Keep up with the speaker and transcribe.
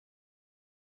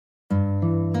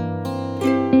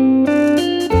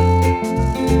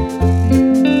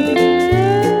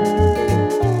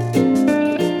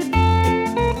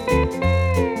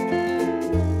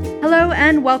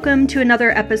welcome to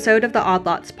another episode of the Odd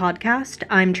Lots podcast.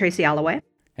 I'm Tracy Alloway.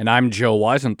 And I'm Joe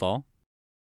Weisenthal.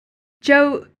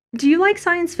 Joe, do you like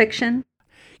science fiction?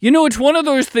 You know, it's one of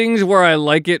those things where I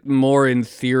like it more in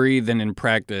theory than in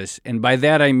practice. And by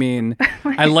that, I mean,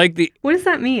 I like the... What does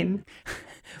that mean?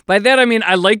 By that, I mean,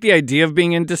 I like the idea of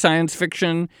being into science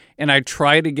fiction, and I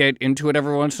try to get into it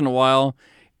every once in a while,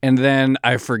 and then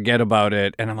I forget about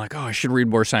it, and I'm like, oh, I should read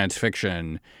more science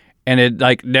fiction. And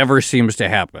it, never seems to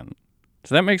happen. Does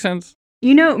that make sense?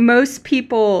 You know, most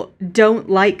people don't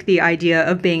like the idea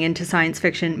of being into science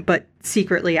fiction, but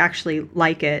secretly actually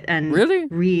like it and really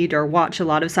read or watch a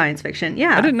lot of science fiction.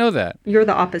 Yeah. I didn't know that. You're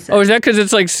the opposite. Oh, is that because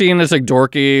it's seen as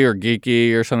dorky or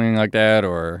geeky or something like that?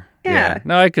 Or yeah.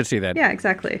 No, I could see that. Yeah,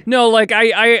 exactly. No,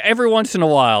 I every once in a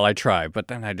while I try, but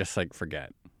then I just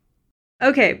forget.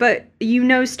 Okay, but you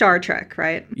know Star Trek,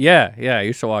 right? Yeah, I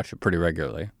used to watch it pretty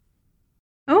regularly.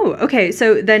 Oh, okay.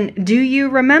 So then do you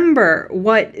remember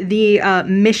what the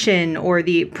mission or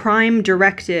the prime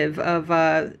directive of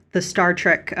the Star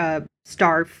Trek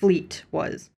Starfleet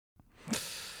was?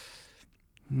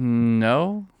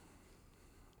 No.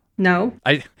 No?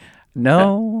 I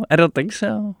don't think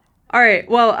so. All right.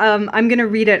 Well, I'm going to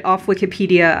read it off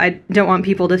Wikipedia. I don't want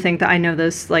people to think that I know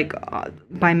this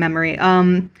by memory.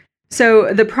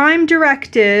 So the prime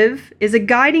directive is a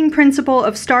guiding principle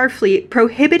of Starfleet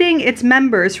prohibiting its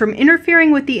members from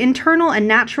interfering with the internal and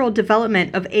natural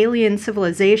development of alien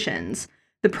civilizations.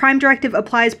 The prime directive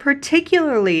applies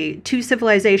particularly to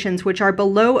civilizations which are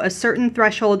below a certain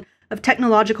threshold of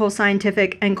technological,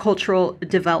 scientific, and cultural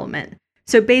development.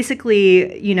 So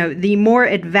basically, the more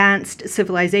advanced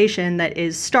civilization that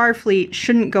is Starfleet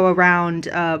shouldn't go around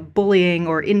bullying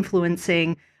or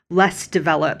influencing less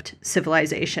developed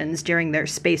civilizations during their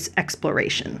space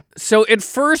exploration. So at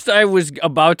first I was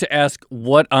about to ask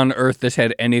what on earth this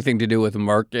had anything to do with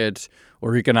markets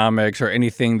or economics or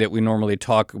anything that we normally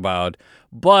talk about.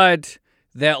 But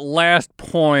that last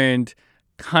point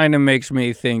kind of makes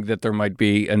me think that there might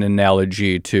be an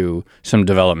analogy to some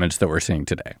developments that we're seeing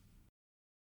today.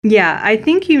 Yeah, I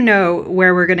think you know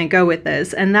where we're going to go with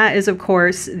this, and that is, of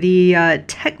course, the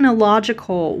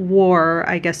technological war,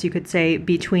 I guess you could say,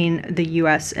 between the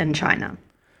U.S. and China.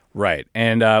 Right,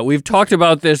 and we've talked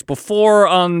about this before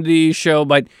on the show,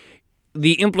 but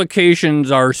the implications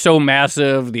are so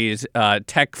massive, these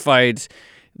tech fights,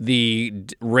 the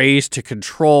race to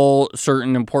control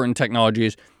certain important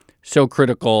technologies, so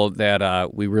critical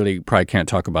that we really probably can't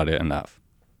talk about it enough.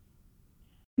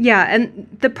 Yeah, and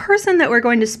the person that we're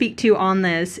going to speak to on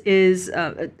this is,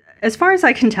 as far as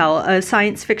I can tell, a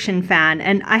science fiction fan.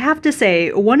 And I have to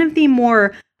say, one of the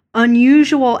more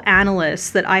unusual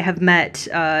analysts that I have met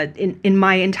in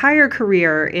my entire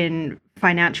career in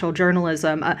financial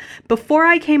journalism. Before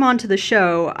I came onto the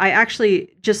show, I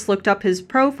actually just looked up his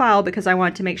profile because I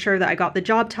wanted to make sure that I got the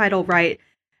job title right.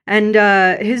 And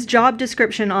his job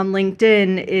description on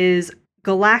LinkedIn is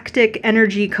galactic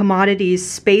energy commodities,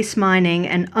 space mining,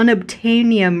 and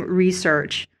unobtainium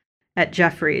research at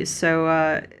Jefferies.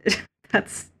 So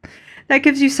that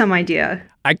gives you some idea.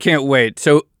 I can't wait.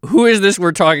 So who is this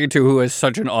we're talking to who has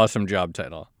such an awesome job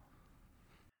title?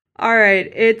 All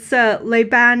right. It's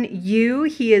Laban Yu.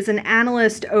 He is an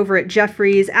analyst over at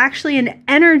Jefferies, actually an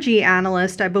energy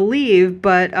analyst, I believe,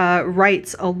 but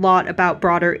writes a lot about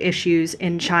broader issues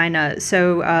in China.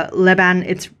 So, Laban,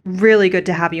 it's really good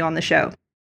to have you on the show.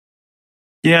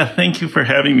 Yeah, thank you for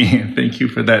having me. Thank you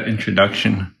for that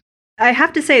introduction. I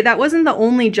have to say, that wasn't the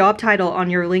only job title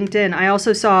on your LinkedIn. I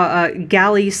also saw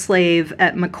galley slave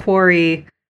at Macquarie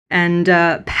and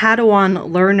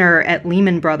Padawan learner at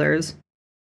Lehman Brothers.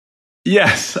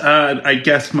 Yes, I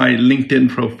guess my LinkedIn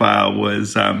profile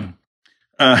was a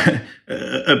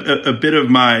bit of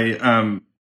my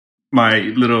my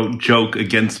little joke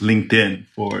against LinkedIn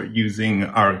for using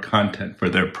our content for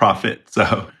their profit.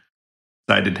 So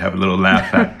I did have a little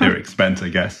laugh at their expense, I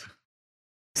guess.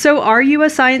 So are you a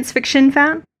science fiction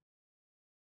fan?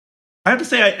 I have to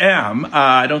say I am.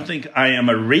 I don't think I am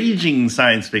a raging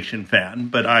science fiction fan,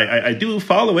 but I do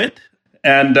follow it.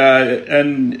 And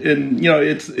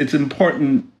it's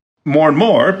important more and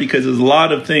more because there's a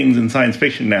lot of things in science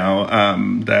fiction now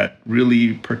that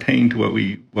really pertain to what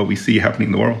we see happening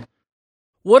in the world.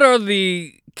 What are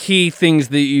the key things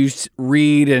that you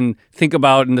read and think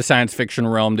about in the science fiction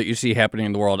realm that you see happening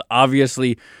in the world?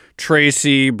 Obviously,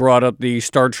 Tracy brought up the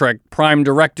Star Trek Prime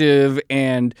Directive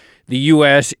and the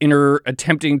U.S.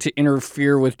 attempting to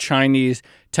interfere with Chinese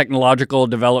technological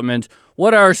development.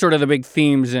 What are sort of the big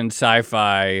themes in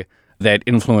sci-fi that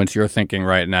influence your thinking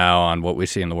right now on what we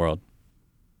see in the world?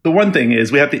 the one thing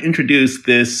is we have to introduce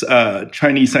this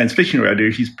Chinese science fiction writer.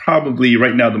 He's probably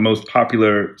right now the most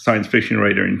popular science fiction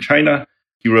writer in China.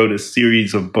 He wrote a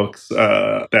series of books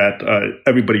that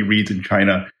everybody reads in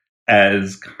China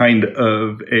as kind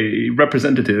of a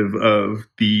representative of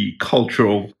the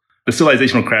civilizational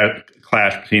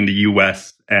clash between the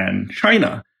US and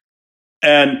China.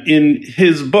 And in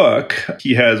his book,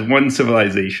 he has one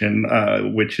civilization,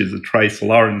 which is a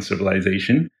Trisolaran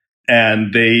civilization,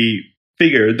 and they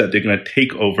figured that they're going to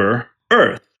take over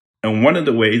Earth. And one of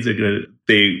the ways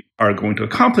they are going to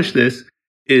accomplish this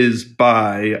is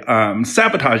by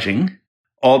sabotaging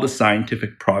all the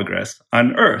scientific progress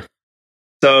on Earth.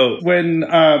 So when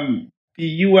the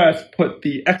U.S. put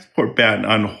the export ban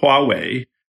on Huawei,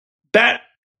 that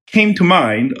came to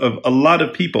mind of a lot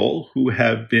of people who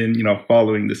have been,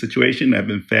 following the situation, have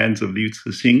been fans of Liu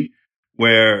Cixin,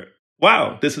 where,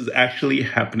 wow, this is actually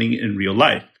happening in real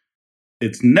life.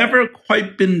 It's never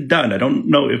quite been done. I don't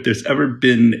know if there's ever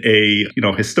been a,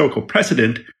 historical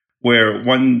precedent where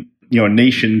one,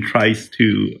 nation tries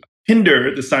to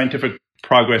hinder the scientific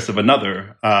progress of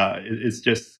another. It's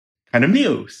just kind of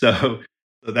new. So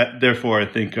that, therefore, I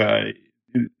think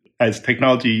as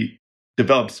technology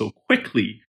develops so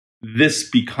quickly, this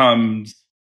becomes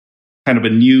kind of a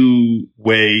new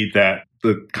way that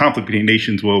the conflict between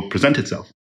nations will present itself.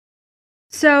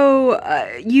 So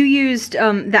you used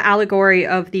the allegory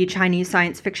of the Chinese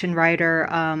science fiction writer.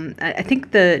 I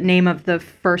think the name of the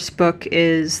first book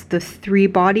is The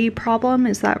Three-Body Problem.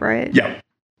 Is that right? Yeah,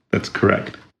 that's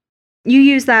correct. You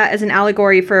use that as an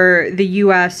allegory for the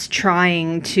U.S.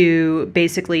 trying to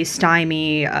basically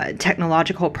stymie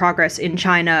technological progress in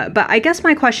China. But I guess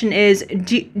my question is,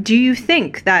 do you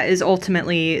think that is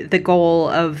ultimately the goal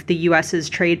of the U.S.'s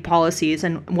trade policies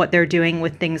and what they're doing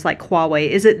with things like Huawei?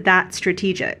 Is it that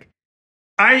strategic?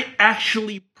 I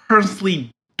actually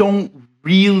personally don't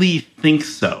really think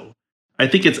so. I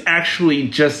think it's actually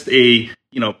just a,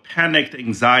 panicked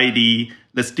anxiety.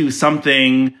 Let's do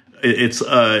something. It's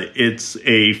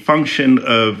a function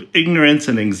of ignorance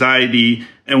and anxiety,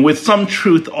 and with some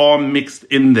truth all mixed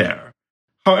in there.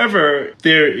 However,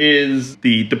 there is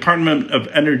the Department of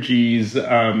Energy's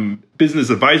Business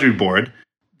Advisory Board.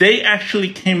 They actually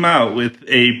came out with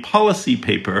a policy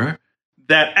paper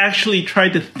that actually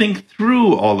tried to think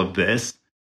through all of this.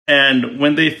 And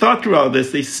when they thought through all of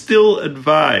this, they still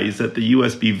advised that the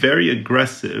U.S. be very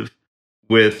aggressive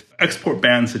with export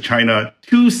bans to China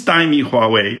to stymie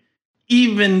Huawei,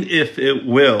 even if it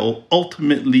will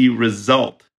ultimately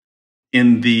result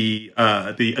in the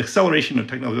acceleration of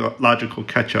technological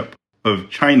catch-up of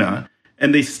China.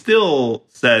 And they still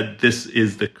said this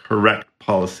is the correct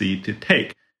policy to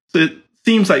take. So it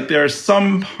seems like there are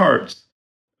some parts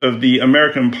of the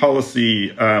American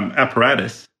policy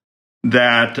apparatus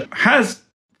that has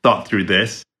thought through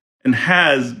this and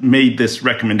has made this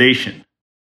recommendation.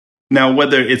 Now,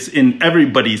 whether it's in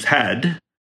everybody's head,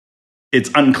 it's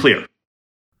unclear.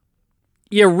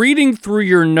 Yeah, reading through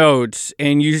your notes,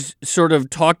 and you sort of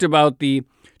talked about the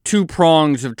two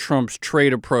prongs of Trump's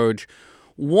trade approach.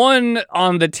 One,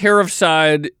 on the tariff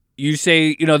side, you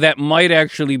say, that might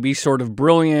actually be sort of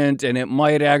brilliant, and it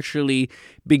might actually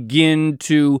begin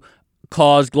to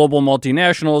cause global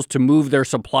multinationals to move their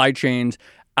supply chains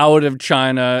out of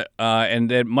China, and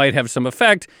that might have some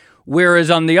effect. Whereas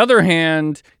on the other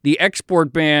hand, the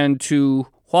export ban to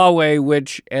Huawei,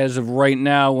 which as of right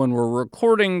now when we're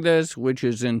recording this, which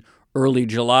is in early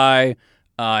July,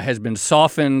 has been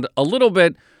softened a little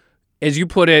bit, as you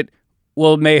put it,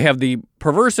 may have the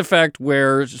perverse effect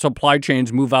where supply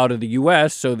chains move out of the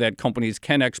U.S. so that companies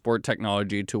can export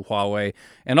technology to Huawei,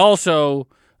 and also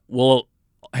will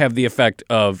have the effect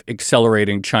of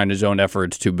accelerating China's own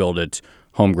efforts to build its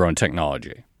homegrown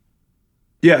technology.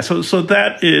 Yeah, so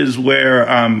that is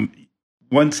where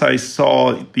once I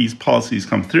saw these policies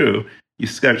come through, you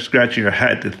scratch your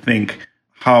head to think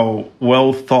how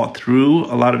well thought through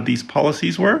a lot of these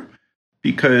policies were.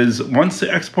 Because once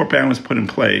the export ban was put in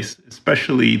place,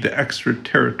 especially the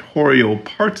extraterritorial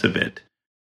parts of it,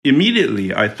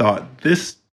 immediately I thought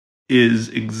this is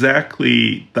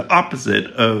exactly the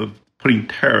opposite of putting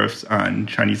tariffs on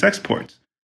Chinese exports.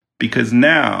 Because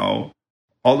now,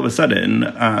 all of a sudden,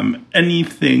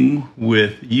 anything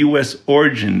with U.S.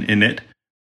 origin in it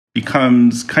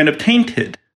becomes kind of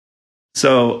tainted.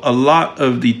 So a lot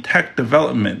of the tech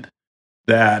development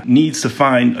that needs to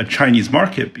find a Chinese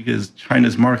market, because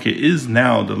China's market is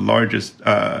now the largest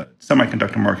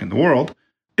semiconductor market in the world,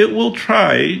 it will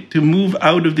try to move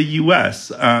out of the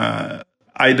U.S.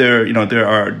 Either, there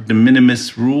are de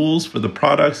minimis rules for the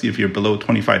products if you're below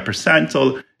 25%.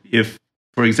 So if,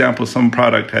 for example, some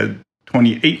product had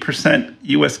 28%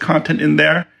 US content in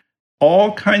there.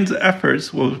 All kinds of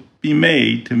efforts will be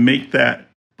made to make that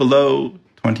below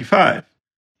 25.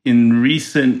 In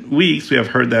recent weeks, we have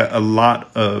heard that a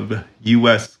lot of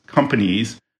US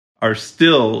companies are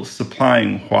still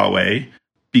supplying Huawei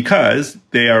because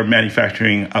they are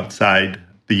manufacturing outside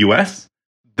the US.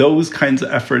 Those kinds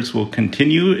of efforts will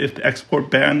continue if the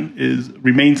export ban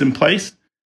remains in place.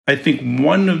 I think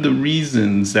one of the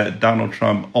reasons that Donald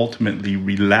Trump ultimately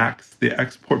relaxed the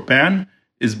export ban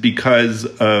is because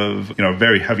of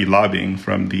very heavy lobbying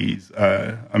from these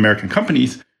American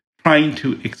companies trying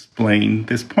to explain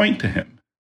this point to him.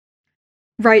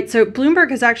 Right. So Bloomberg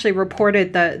has actually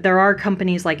reported that there are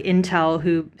companies like Intel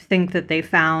who think that they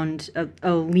found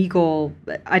a legal,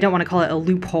 I don't want to call it a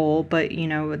loophole, but,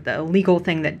 a legal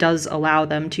thing that does allow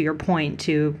them, to your point,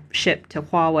 to ship to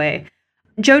Huawei.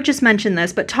 Joe just mentioned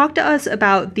this, but talk to us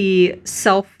about the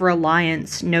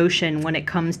self-reliance notion when it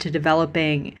comes to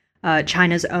developing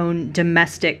China's own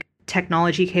domestic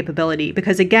technology capability.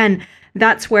 Because again,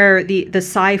 that's where the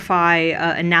sci-fi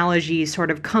analogy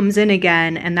sort of comes in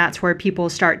again, and that's where people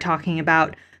start talking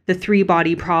about the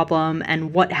three-body problem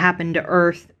and what happened to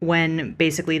Earth when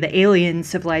basically the alien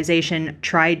civilization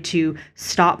tried to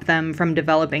stop them from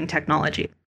developing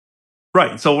technology.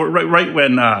 Right. So right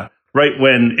when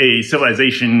a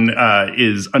civilization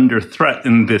is under threat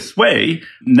in this way,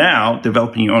 now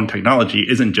developing your own technology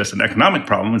isn't just an economic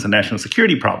problem, it's a national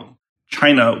security problem.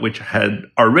 China, which had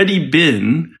already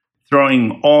been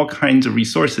throwing all kinds of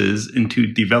resources into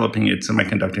developing its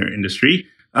semiconductor industry,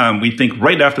 we think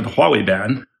right after the Huawei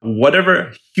ban,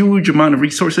 whatever huge amount of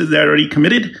resources they had already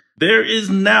committed, there is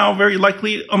now very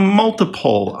likely a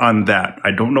multiple on that.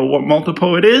 I don't know what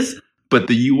multiple it is, but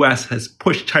the U.S. has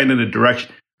pushed China in a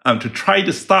direction to try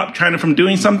to stop China from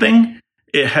doing something.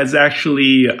 It has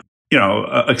actually,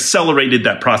 accelerated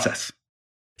that process.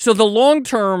 So the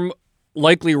long-term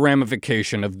likely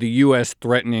ramification of the U.S.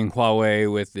 threatening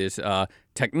Huawei with this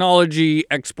technology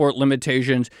export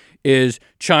limitations is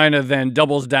China then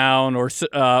doubles down or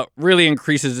really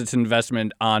increases its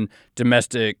investment on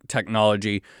domestic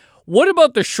technology. What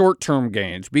about the short-term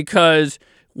gains? Because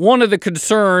one of the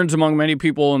concerns among many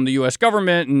people in the U.S.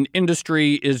 government and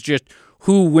industry is just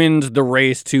who wins the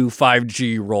race to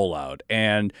 5G rollout.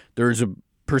 And there's a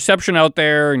perception out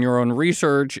there, in your own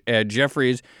research at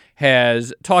Jefferies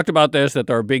has talked about this, that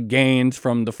there are big gains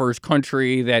from the first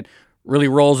country that really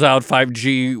rolls out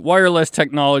 5G wireless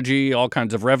technology, all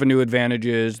kinds of revenue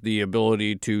advantages, the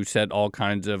ability to set all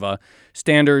kinds of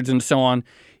standards and so on.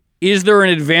 Is there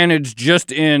an advantage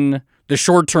just in the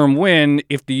short-term win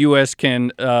if the U.S.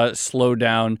 can slow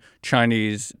down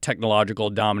Chinese technological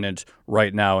dominance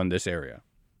right now in this area?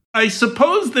 I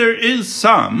suppose there is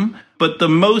some, but the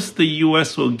most the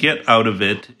U.S. will get out of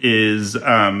it is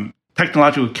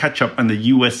technological catch-up on the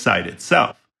U.S. side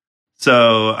itself.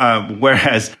 So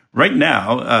whereas right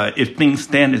now, if things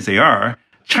stand as they are,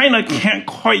 China can't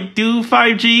quite do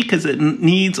 5G because it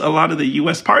needs a lot of the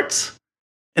U.S. parts.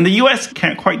 And the U.S.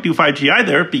 can't quite do 5G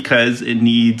either because it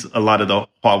needs a lot of the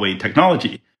Huawei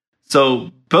technology.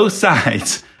 So both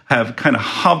sides have kind of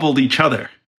hobbled each other.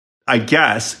 I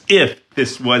guess if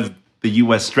this was the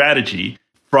U.S. strategy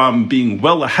from being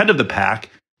well ahead of the pack,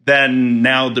 then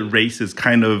now the race is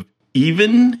kind of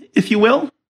even, if you will.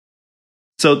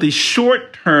 So the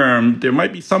short term, there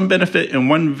might be some benefit in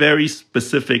one very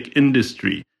specific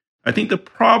industry. I think the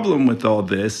problem with all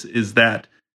this is that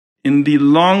in the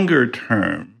longer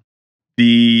term,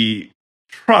 the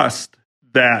trust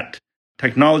that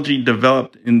technology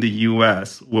developed in the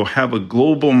US will have a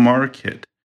global market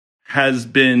has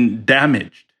been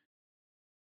damaged.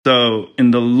 So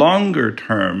in the longer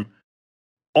term,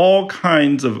 all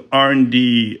kinds of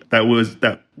R&D that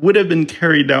would have been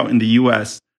carried out in the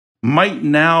US might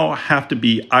now have to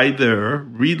be either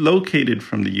relocated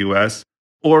from the US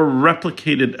or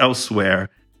replicated elsewhere.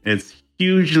 It's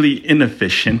hugely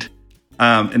inefficient,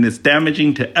 and it's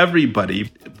damaging to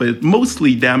everybody, but it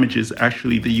mostly damages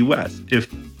actually the US if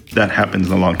that happens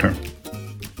in the long term.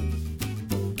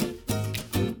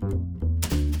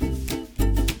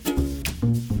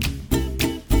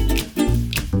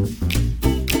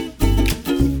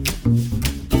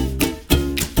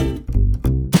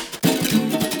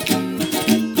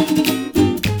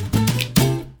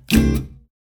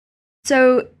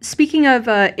 So speaking of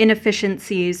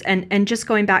inefficiencies and just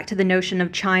going back to the notion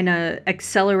of China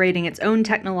accelerating its own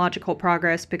technological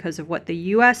progress because of what the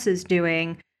US is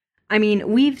doing, I mean,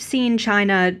 we've seen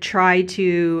China try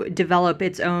to develop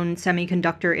its own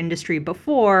semiconductor industry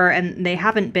before, and they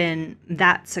haven't been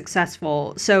that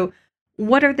successful. So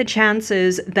what are the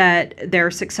chances that they're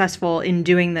successful in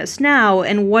doing this now?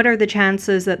 And what are the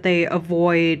chances that they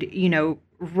avoid,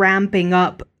 ramping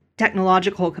up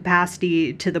technological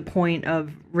capacity to the point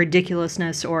of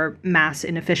ridiculousness or mass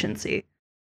inefficiency?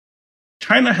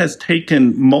 China has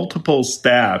taken multiple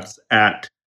stabs at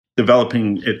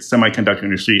developing its semiconductor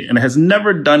industry and has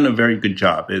never done a very good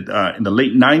job. In the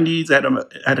late 90s,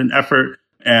 it had an effort,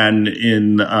 and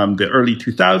in the early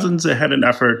 2000s, it had an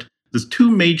effort. There's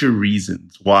two major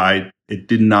reasons why it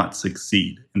did not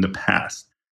succeed in the past.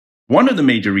 One of the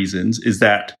major reasons is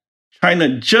that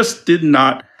China just did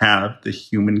not have the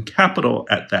human capital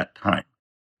at that time.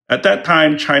 At that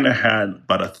time, China had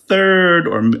about a third,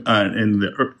 or in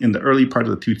the early part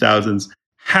of the 2000s,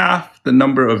 half the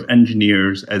number of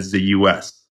engineers as the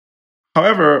U.S.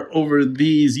 However, over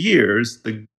these years,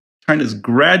 China's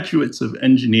graduates of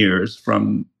engineers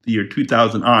from the year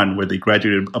 2000 on, where they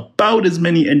graduated about as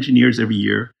many engineers every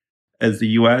year as the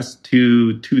U.S.,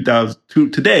 to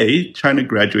today, China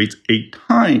graduates 8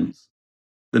 times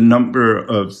the number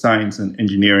of science and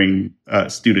engineering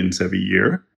students every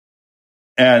year.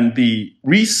 And the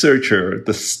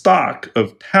stock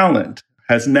of talent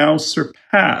has now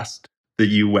surpassed the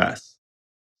US.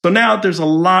 So now there's a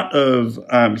lot of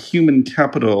human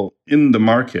capital in the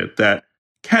market that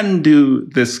can do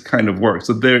this kind of work.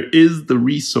 So there is the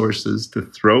resources to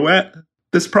throw at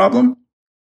this problem.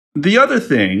 The other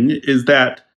thing is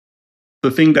that the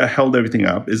thing that held everything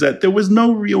up is that there was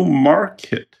no real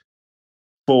market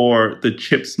for the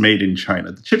chips made in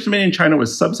China. The chips made in China were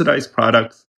subsidized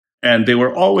products, and they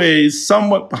were always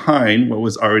somewhat behind what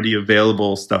was already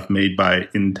available stuff made by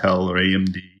Intel or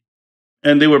AMD.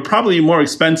 And they were probably more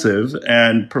expensive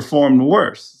and performed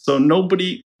worse. So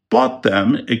nobody bought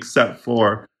them except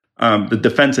for the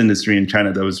defense industry in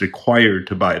China that was required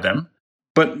to buy them.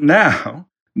 But now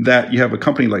that you have a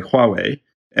company like Huawei,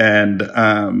 and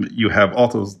you have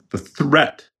also the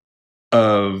threat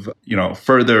of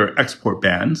further export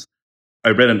bans, I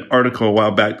read an article a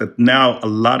while back that now a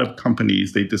lot of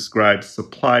companies, they describe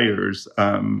suppliers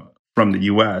from the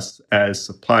US as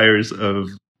suppliers of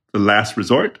the last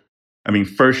resort. I mean,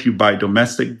 first you buy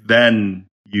domestic, then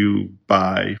you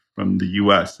buy from the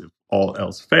US if all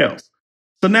else fails.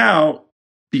 So now,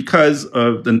 because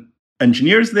of the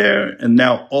engineers there, and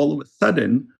now all of a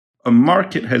sudden, a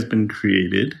market has been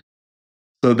created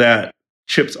so that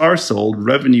chips are sold,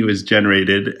 revenue is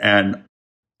generated, and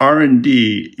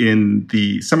R&D in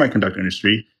the semiconductor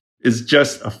industry is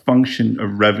just a function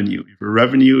of revenue. If your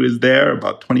revenue is there,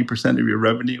 about 20% of your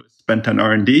revenue is spent on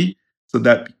R&D. So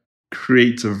that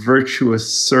creates a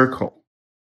virtuous circle.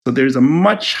 So there's a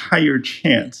much higher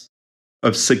chance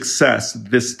of success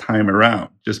this time around,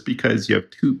 just because you have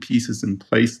two pieces in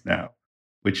place now,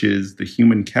 which is the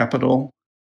human capital,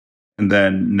 and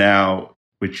then now,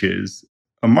 which is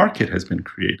a market has been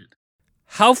created.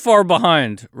 How far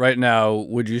behind right now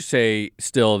would you say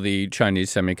still the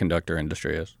Chinese semiconductor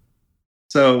industry is?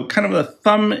 So kind of a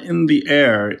thumb in the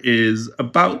air is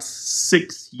about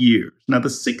 6 years. Now, the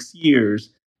 6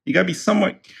 years, you got to be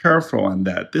somewhat careful on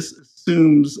that. This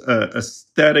assumes a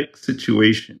static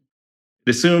situation. It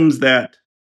assumes that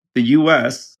the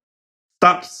US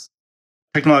stops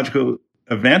technological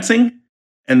advancing,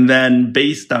 and then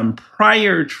based on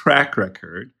prior track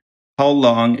record, how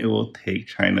long it will take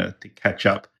China to catch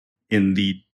up in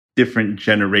the different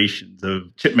generations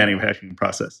of chip manufacturing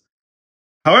process.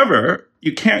 However,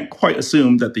 you can't quite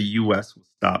assume that the US will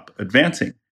stop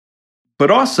advancing. But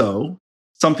also,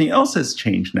 something else has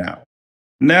changed now.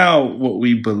 Now, what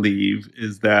we believe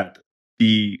is that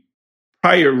the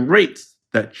prior rates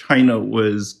that China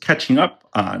was catching up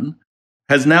on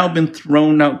has now been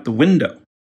thrown out the window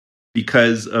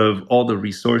because of all the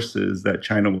resources that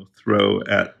China will throw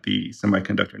at the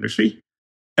semiconductor industry.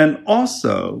 And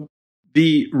also,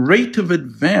 the rate of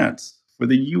advance for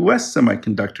the US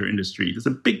semiconductor industry, there's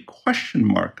a big question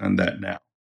mark on that now.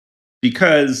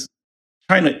 Because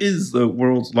China is the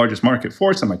world's largest market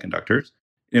for semiconductors.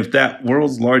 And if that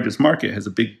world's largest market has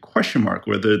a big question mark,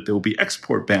 whether there will be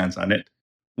export bans on it,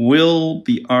 will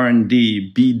the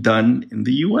R&D be done in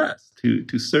the US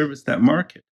to service that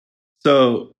market?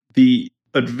 So the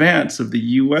advance of the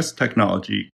US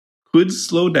technology could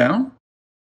slow down,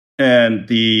 and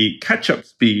the catch-up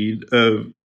speed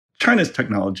of China's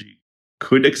technology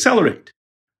could accelerate.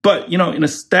 But, in a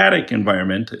static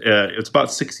environment, it's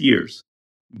about 6 years.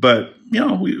 But,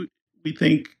 we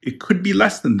think it could be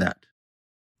less than that.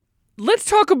 Let's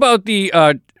talk about the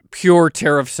pure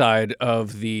tariff side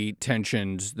of the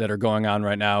tensions that are going on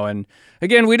right now. And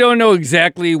again, we don't know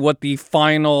exactly what the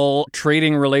final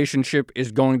trading relationship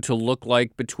is going to look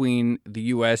like between the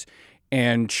U.S.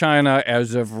 And China,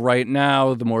 as of right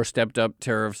now, the more stepped up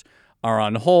tariffs are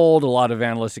on hold. A lot of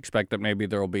analysts expect that maybe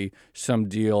there will be some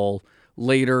deal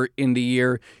later in the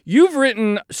year. You've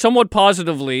written somewhat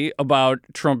positively about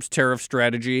Trump's tariff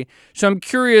strategy. So I'm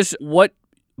curious what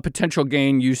potential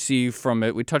gain you see from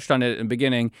it. We touched on it in the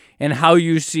beginning, and how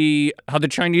you see how the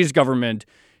Chinese government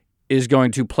is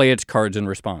going to play its cards in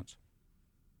response.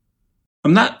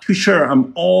 I'm not too sure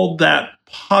I'm all that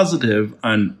positive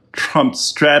on Trump's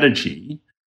strategy.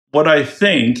 What I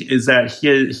think is that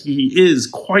he is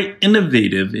quite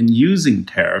innovative in using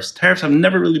tariffs. Tariffs have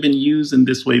never really been used in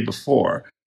this way before.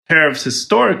 Tariffs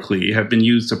historically have been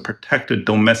used to protect a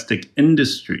domestic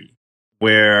industry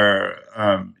where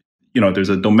there's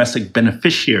a domestic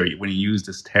beneficiary when you use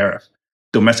this tariff.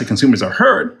 Domestic consumers are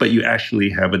hurt, but you actually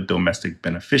have a domestic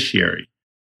beneficiary.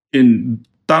 In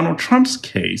Donald Trump's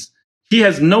case, he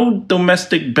has no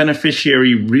domestic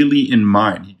beneficiary really in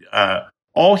mind.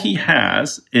 All he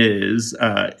has is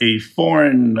a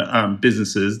foreign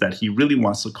businesses that he really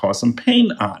wants to cause some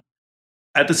pain on.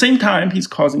 At the same time, he's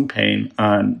causing pain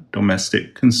on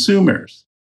domestic consumers.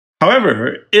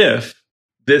 However, if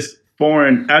this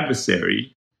foreign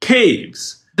adversary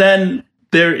caves, then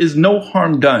there is no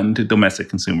harm done to domestic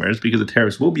consumers because the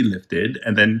tariffs will be lifted,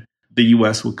 and then the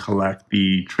U.S. will collect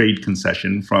the trade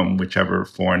concession from whichever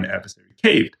foreign adversary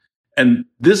caved. And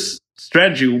this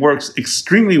strategy works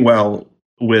extremely well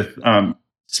with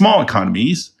small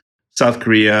economies. South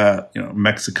Korea,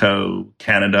 Mexico,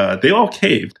 Canada, they all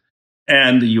caved.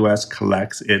 And the U.S.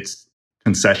 collects its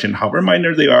concession, however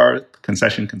minor they are,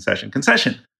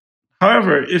 concession.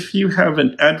 However, if you have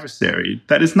an adversary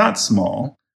that is not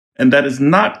small and that is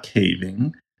not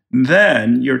caving,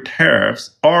 then your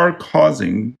tariffs are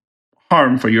causing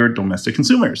harm for your domestic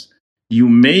consumers. You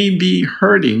may be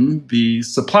hurting the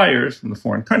suppliers from the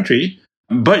foreign country,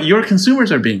 but your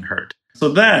consumers are being hurt. So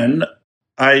then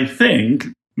I think,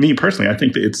 me personally, I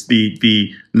think that it's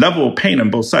the level of pain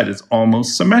on both sides is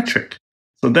almost symmetric.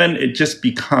 So then it just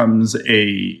becomes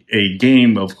a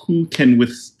game of who can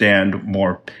withstand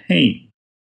more pain.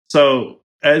 So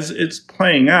as it's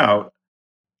playing out,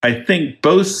 I think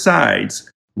both sides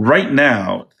right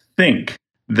now think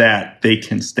that they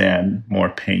can stand more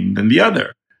pain than the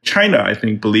other. China, I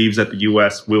think, believes that the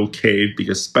U.S. will cave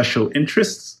because special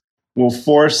interests will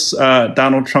force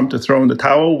Donald Trump to throw in the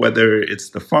towel, whether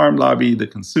it's the farm lobby, the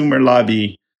consumer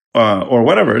lobby, or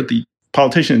whatever. The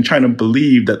politicians in China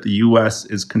believe that the U.S.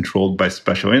 is controlled by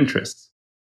special interests.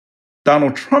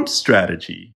 Donald Trump's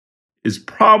strategy is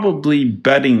probably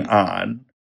betting on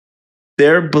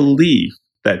their belief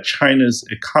that China's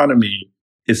economy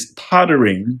is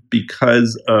tottering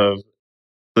because of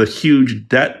the huge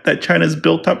debt that China's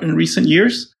built up in recent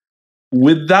years.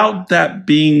 Without that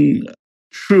being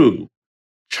true,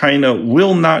 China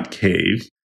will not cave,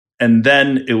 and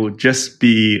then it will just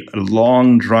be a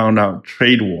long, drawn-out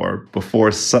trade war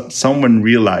before someone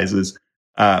realizes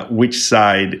which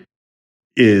side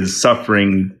is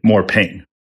suffering more pain.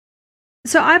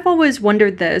 So I've always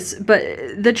wondered this, but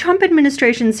the Trump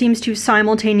administration seems to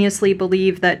simultaneously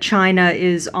believe that China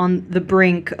is on the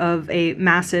brink of a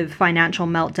massive financial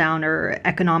meltdown or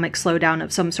economic slowdown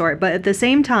of some sort. But at the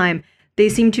same time, they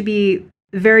seem to be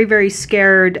very, very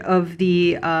scared of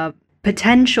the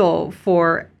potential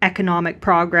for economic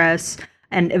progress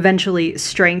and eventually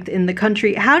strength in the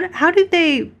country. How do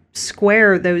they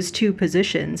square those two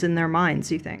positions in their minds,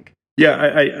 do you think? Yeah,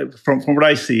 I from what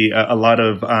I see, a lot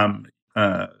of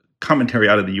commentary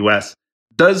out of the U.S.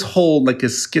 does hold like a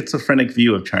schizophrenic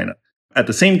view of China. At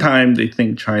the same time, they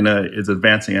think China is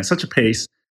advancing at such a pace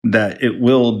that it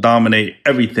will dominate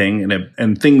everything,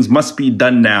 and things must be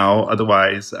done now.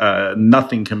 Otherwise,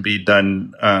 nothing can be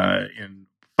done in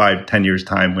 5-10 years'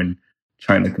 time when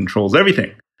China controls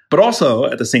everything. But also,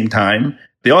 at the same time,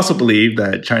 they also believe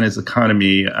that China's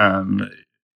economy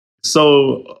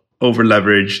so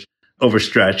over-leveraged,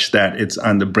 overstretched that it's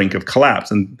on the brink of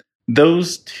collapse. And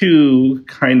those two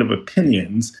kind of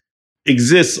opinions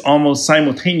exist almost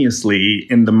simultaneously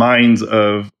in the minds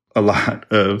of a lot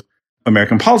of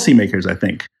American policymakers, I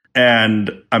think.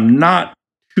 And I'm not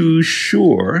too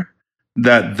sure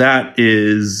that that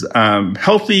is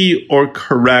healthy or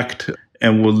correct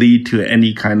and will lead to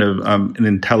any kind of an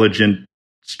intelligent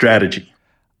strategy.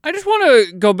 I just want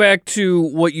to go back to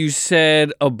what you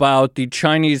said about the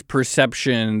Chinese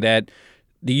perception that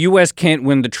the U.S. can't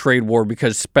win the trade war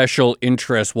because special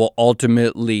interests will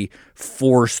ultimately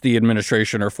force the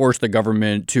administration or force the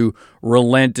government to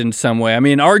relent in some way. I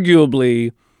mean,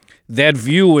 arguably, that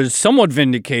view was somewhat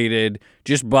vindicated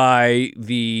just by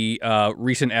the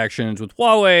recent actions with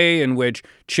Huawei, in which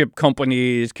chip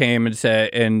companies came and said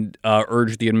and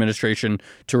urged the administration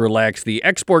to relax the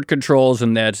export controls,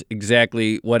 and that's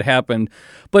exactly what happened.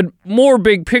 But more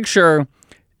big picture,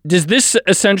 does this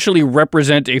essentially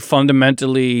represent a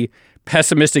fundamentally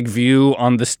pessimistic view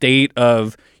on the state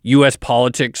of U.S.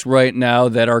 politics right now,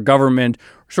 that our government,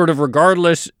 sort of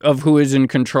regardless of who is in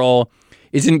control,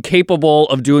 is incapable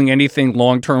of doing anything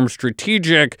long-term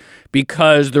strategic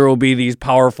because there will be these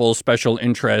powerful special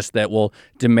interests that will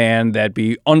demand that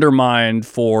be undermined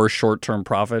for short-term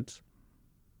profits?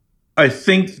 I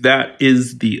think that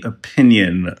is the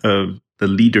opinion of the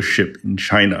leadership in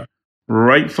China.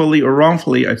 Rightfully or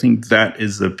wrongfully, I think that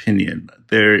is the opinion.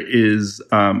 There is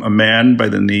a man by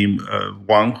the name of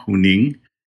Wang Huning.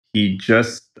 He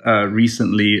just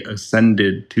recently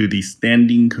ascended to the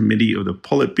Standing Committee of the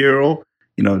Politburo.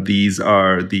 These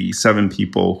are the 7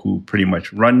 people who pretty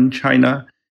much run China.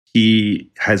 He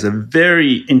has a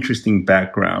very interesting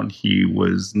background. He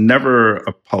was never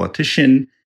a politician.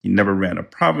 He never ran a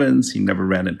province. He never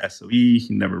ran an SOE. He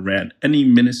never ran any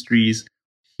ministries.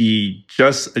 He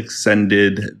just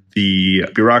ascended the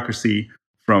bureaucracy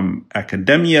from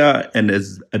academia and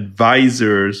as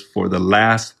advisors for the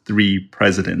last 3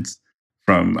 presidents,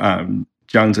 from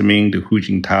Jiang Zemin to Hu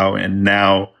Jintao and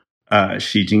now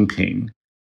Xi Jinping.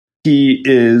 He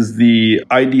is the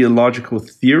ideological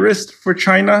theorist for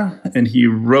China, and he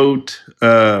wrote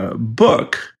a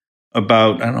book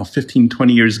about, 15,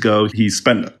 20 years ago. He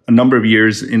spent a number of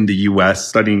years in the US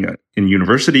studying in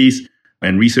universities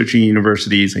and researching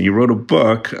universities, and he wrote a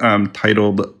book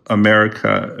titled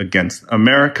America Against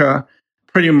America,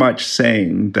 pretty much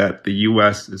saying that the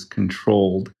US is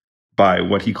controlled by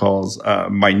what he calls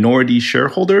minority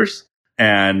shareholders,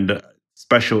 and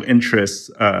special interests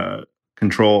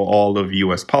control all of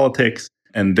U.S. politics,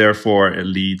 and therefore it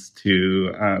leads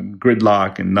to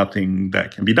gridlock and nothing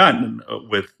that can be done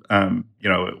with,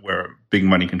 where big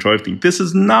money control everything. This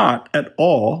is not at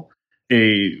all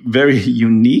a very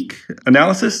unique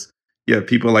analysis. You have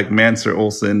people like Mansur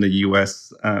Olson, the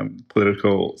U.S.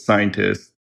 Political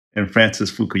scientist, and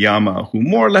Francis Fukuyama, who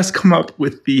more or less come up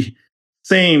with the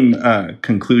same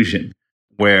conclusion,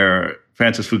 where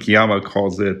Francis Fukuyama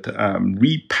calls it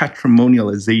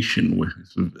repatrimonialization, which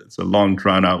is a long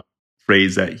drawn-out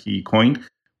phrase that he coined,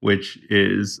 which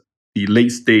is the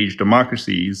late-stage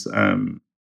democracies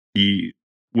he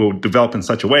will develop in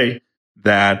such a way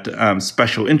that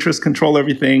special interests control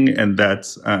everything, and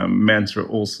that's Mansur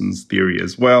Olson's theory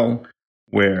as well,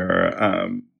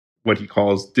 where what he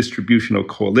calls distributional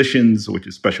coalitions, which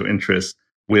is special interests,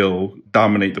 will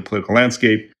dominate the political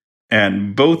landscape.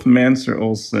 And both Mansur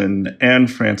Olson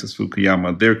and Francis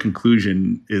Fukuyama, their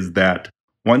conclusion is that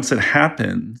once it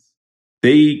happens,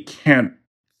 they can't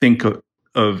think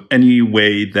of any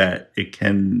way that it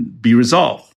can be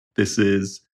resolved. This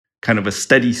is kind of a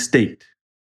steady state.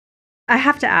 I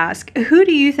have to ask, who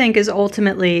do you think is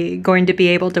ultimately going to be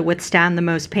able to withstand the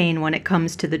most pain when it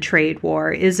comes to the trade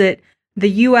war? Is it the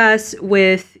U.S.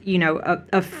 with,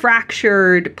 a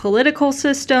fractured political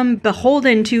system,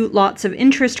 beholden to lots of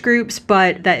interest groups,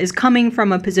 but that is coming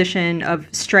from a position of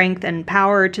strength and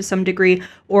power to some degree?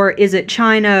 Or is it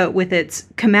China with its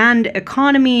command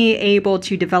economy, able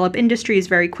to develop industries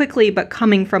very quickly, but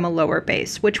coming from a lower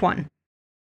base? Which one?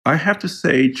 I have to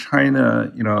say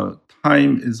China,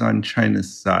 time is on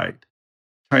China's side.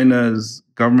 China's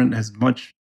government has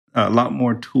a lot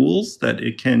more tools that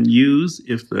it can use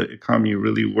if the economy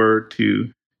really were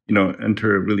to,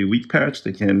 enter a really weak patch.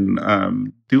 They can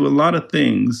do a lot of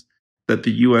things that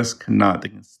the U.S. cannot. They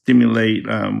can stimulate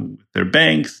their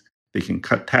banks. They can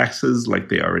cut taxes like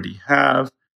they already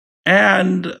have.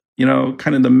 And,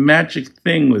 kind of the magic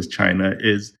thing with China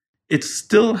is it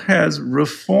still has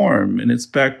reform in its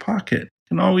back pocket. It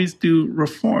can always do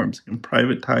reforms. It can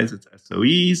privatize its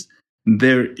SOEs.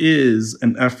 There is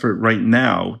an effort right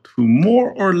now to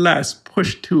more or less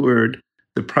push toward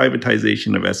the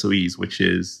privatization of SOEs, which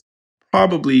is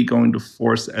probably going to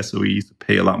force SOEs to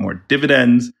pay a lot more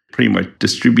dividends, pretty much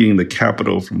distributing the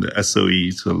capital from the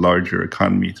SOEs to the larger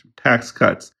economy through tax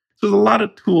cuts. So there's a lot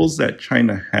of tools that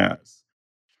China has.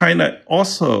 China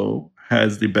also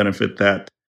has the benefit that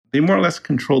they more or less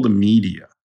control the media.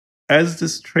 As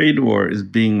this trade war is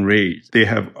being raged, they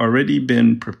have already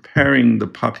been preparing the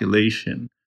population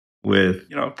with,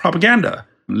 propaganda,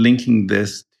 linking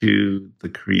this to the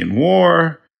Korean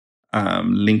War,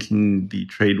 linking the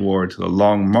trade war to the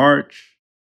Long March.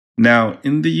 Now,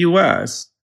 in the US,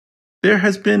 there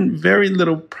has been very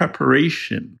little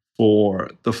preparation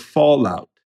for the fallout.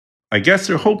 I guess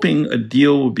they're hoping a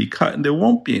deal will be cut and there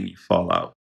won't be any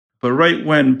fallout. But right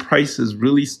when prices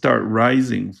really start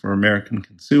rising for American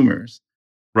consumers,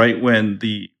 right when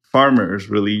the farmers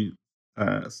really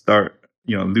start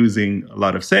losing a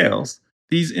lot of sales,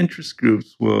 these interest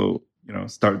groups will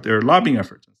start their lobbying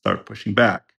efforts and start pushing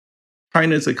back.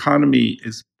 China's economy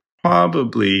is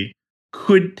probably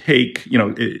could take,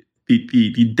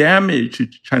 the damage to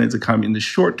China's economy in the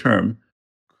short term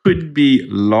could be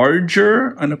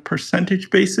larger on a percentage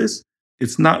basis.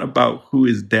 It's not about who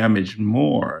is damaged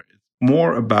more. It's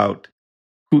more about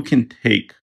who can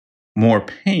take more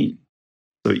pain.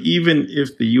 So even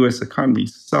if the US economy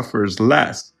suffers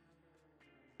less,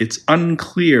 it's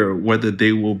unclear whether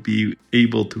they will be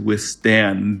able to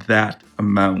withstand that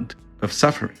amount of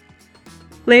suffering.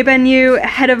 Laban Yu,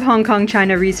 head of Hong Kong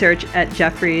China research at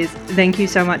Jefferies, thank you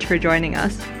so much for joining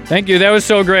us. Thank you. That was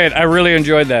so great. I really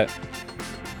enjoyed that.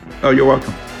 Oh, you're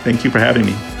welcome. Thank you for having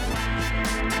me.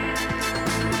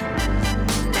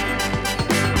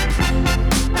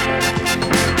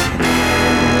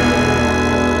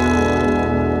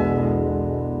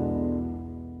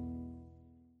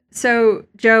 So,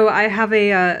 Joe, I have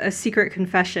a secret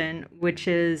confession, which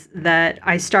is that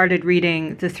I started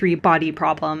reading The Three-Body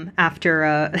Problem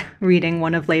after reading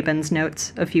one of Laban's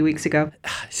notes a few weeks ago.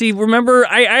 See, remember,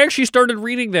 I actually started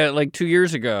reading that like 2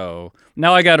 years ago.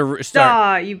 Now I got to start.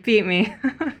 Ah, you beat me.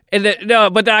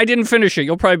 No, but I didn't finish it.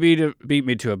 You'll probably beat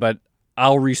me to it, but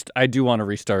I do want to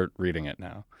restart reading it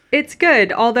now. It's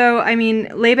good, although, I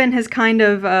mean, Laban has kind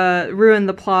of ruined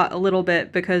the plot a little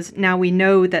bit because now we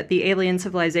know that the alien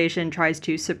civilization tries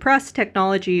to suppress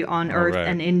technology on Earth, right.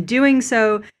 And in doing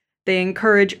so, they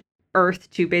encourage Earth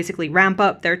to basically ramp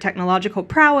up their technological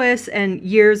prowess, and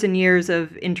years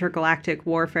of intergalactic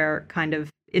warfare kind of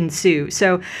ensue.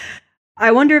 So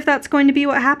I wonder if that's going to be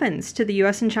what happens to the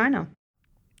US and China.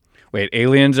 Wait,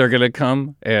 aliens are going to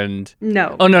come and...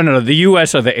 No. Oh, no. The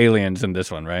US are the aliens in this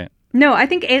one, right? No, I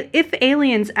think if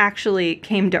aliens actually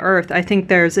came to Earth, I think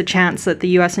there's a chance that the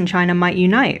U.S. and China might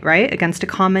unite, right, against a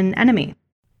common enemy.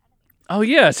 Oh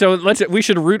yeah, so we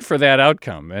should root for that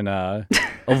outcome and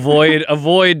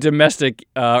avoid domestic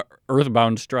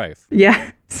earthbound strife.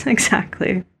 Yes,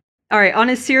 exactly. All right. On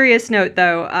a serious note,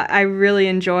 though, I really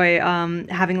enjoy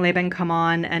having Laban come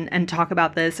on and talk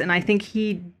about this, and I think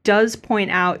he does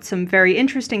point out some very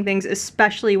interesting things,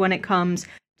 especially when it comes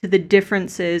to the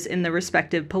differences in the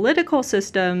respective political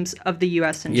systems of the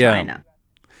U.S. and China.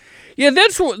 Yeah,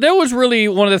 that was really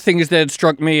one of the things that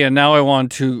struck me, and now I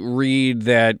want to read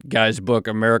that guy's book,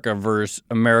 America vs.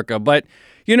 America. But,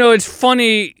 it's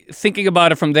funny thinking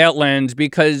about it from that lens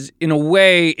because, in a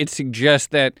way, it suggests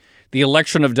that the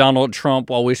election of Donald Trump,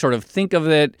 while we sort of think of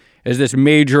it as this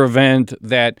major event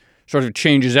that sort of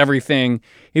changes everything,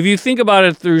 if you think about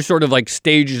it through sort of like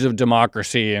stages of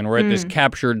democracy, and we're at this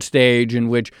captured stage in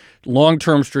which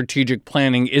long-term strategic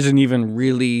planning isn't even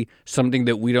really something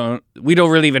that we don't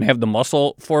really even have the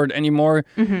muscle for it anymore,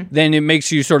 then it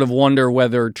makes you sort of wonder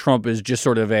whether Trump is just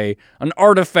sort of an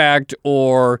artifact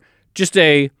or just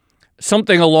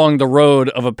something along the road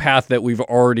of a path that we've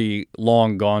already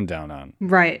long gone down on.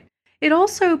 Right. It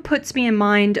also puts me in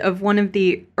mind of one of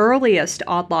the earliest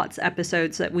Odd Lots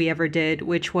episodes that we ever did,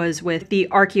 which was with the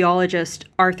archaeologist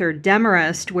Arthur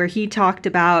Demarest, where he talked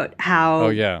about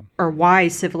how or why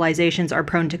civilizations are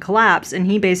prone to collapse. And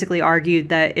he basically argued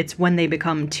that it's when they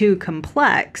become too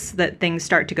complex that things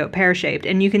start to go pear-shaped.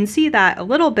 And you can see that a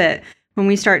little bit when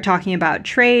we start talking about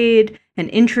trade and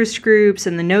interest groups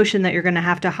and the notion that you're going to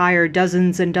have to hire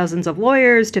dozens and dozens of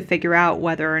lawyers to figure out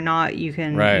whether or not you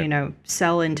can,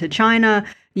 sell into China.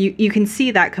 You can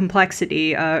see that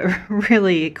complexity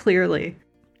really clearly.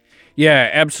 Yeah,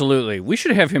 absolutely. We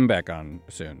should have him back on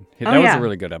soon. That was a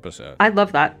really good episode. I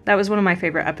love that. That was one of my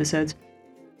favorite episodes.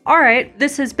 All right,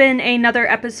 this has been another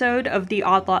episode of the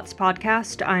Odd Lots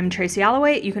podcast. I'm Tracy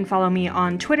Alloway. You can follow me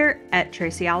on Twitter at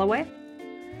Tracy Alloway.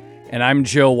 And I'm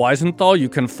Joe Weisenthal. You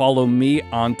can follow me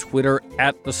on Twitter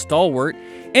at The Stalwart.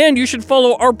 And you should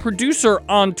follow our producer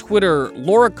on Twitter,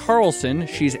 Laura Carlson.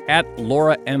 She's at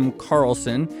Laura M.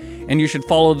 Carlson. And you should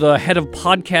follow the head of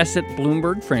podcasts at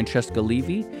Bloomberg, Francesca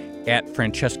Levy, at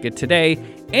Francesca Today.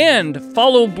 And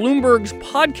follow Bloomberg's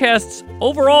podcasts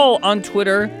overall on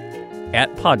Twitter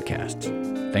at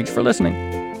Podcasts. Thanks for listening.